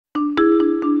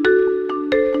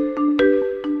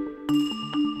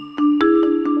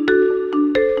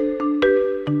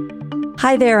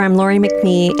Hi there, I'm Lori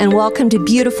McNee, and welcome to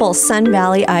beautiful Sun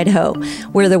Valley, Idaho,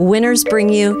 where the winters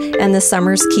bring you and the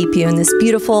summers keep you in this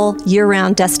beautiful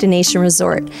year-round destination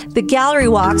resort. The gallery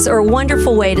walks are a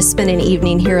wonderful way to spend an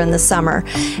evening here in the summer.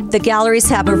 The galleries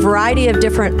have a variety of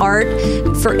different art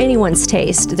for anyone's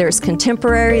taste. There's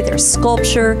contemporary, there's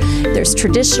sculpture, there's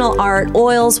traditional art,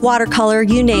 oils, watercolor,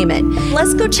 you name it.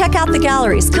 Let's go check out the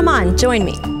galleries. Come on, join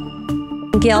me.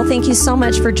 Gail, thank you so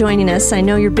much for joining us. I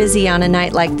know you're busy on a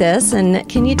night like this, and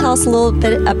can you tell us a little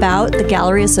bit about the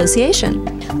Gallery Association?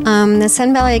 The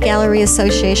Sun Valley Gallery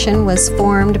Association was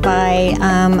formed by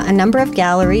a number of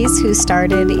galleries who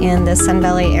started in the Sun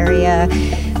Valley area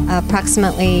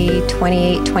approximately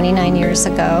 28, 29 years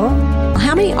ago.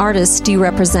 How many artists do you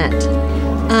represent?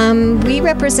 We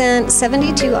represent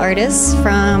 72 artists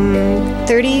from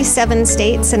 37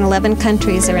 states and 11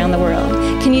 countries around the world.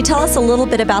 Can you tell us a little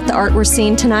bit about the art we're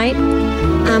seeing tonight?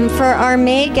 For our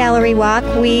May Gallery Walk,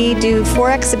 we do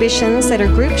 4 exhibitions that are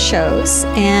group shows,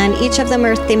 and each of them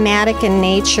are thematic in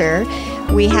nature.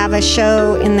 We have a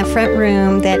show in the front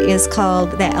room that is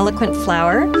called The Eloquent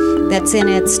Flower, that's in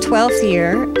its 12th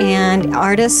year, and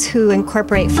artists who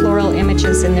incorporate floral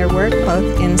images in their work,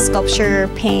 both in sculpture,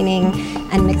 painting,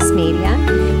 and mixed media.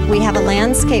 We have a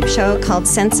landscape show called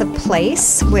Sense of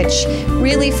Place, which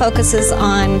really focuses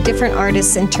on different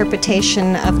artists'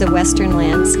 interpretation of the Western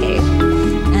landscape.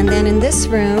 And then in this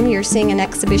room, you're seeing an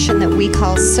exhibition that we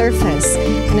call Surface,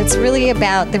 and it's really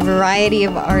about the variety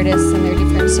of artists and their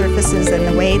different surfaces and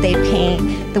the way they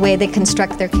paint, the way they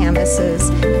construct their canvases,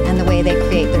 and the way they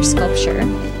create their sculpture.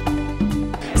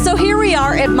 So here we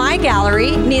are at my gallery,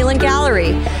 Nealon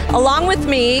Gallery. Along with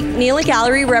me, Nealon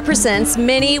Gallery represents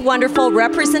many wonderful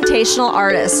representational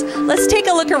artists. Let's take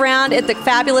a look around at the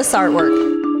fabulous artwork.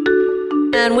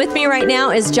 And with me right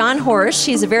now is John Horsch.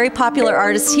 He's a very popular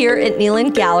artist here at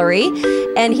Nealon Gallery,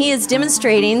 and he is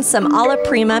demonstrating some alla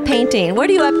prima painting. What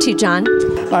are you up to, John?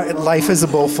 Life is a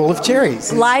bowl full of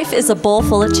cherries. Life is a bowl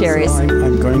full of cherries. So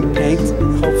I'm going to paint,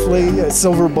 hopefully, a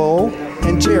silver bowl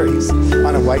and cherries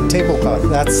on a white tablecloth.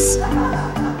 That's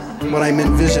what I'm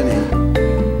envisioning.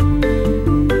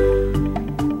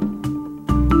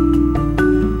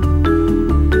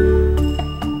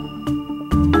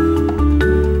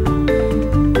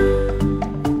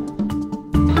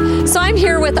 So I'm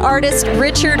here with artist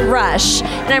Richard Rush,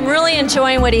 and I'm really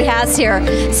enjoying what he has here.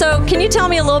 So can you tell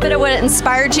me a little bit of what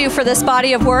inspired you for this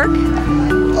body of work?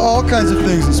 All kinds of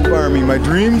things inspire me. My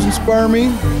dreams inspire me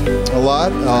a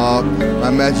lot, my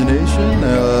imagination,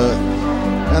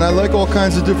 and I like all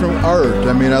kinds of different art.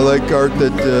 I mean, I like art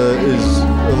that is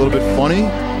a little bit funny,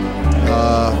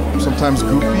 sometimes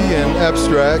goofy and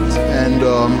abstract, and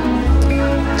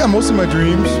yeah, mostly my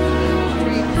dreams.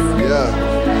 Yeah.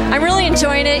 I'm really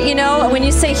enjoying it. You know, when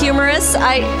you say humorous,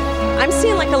 I'm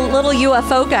seeing like a little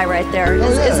UFO guy right there.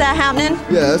 Oh, yeah. Is that happening?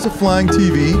 Yeah, that's a flying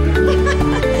TV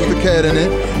with a cat in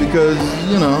it, because,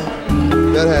 you know,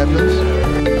 that happens.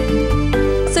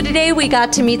 So today we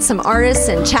got to meet some artists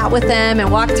and chat with them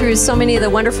and walk through so many of the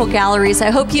wonderful galleries. I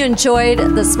hope you enjoyed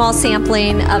the small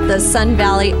sampling of the Sun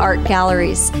Valley Art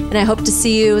Galleries, and I hope to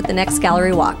see you at the next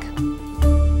gallery walk.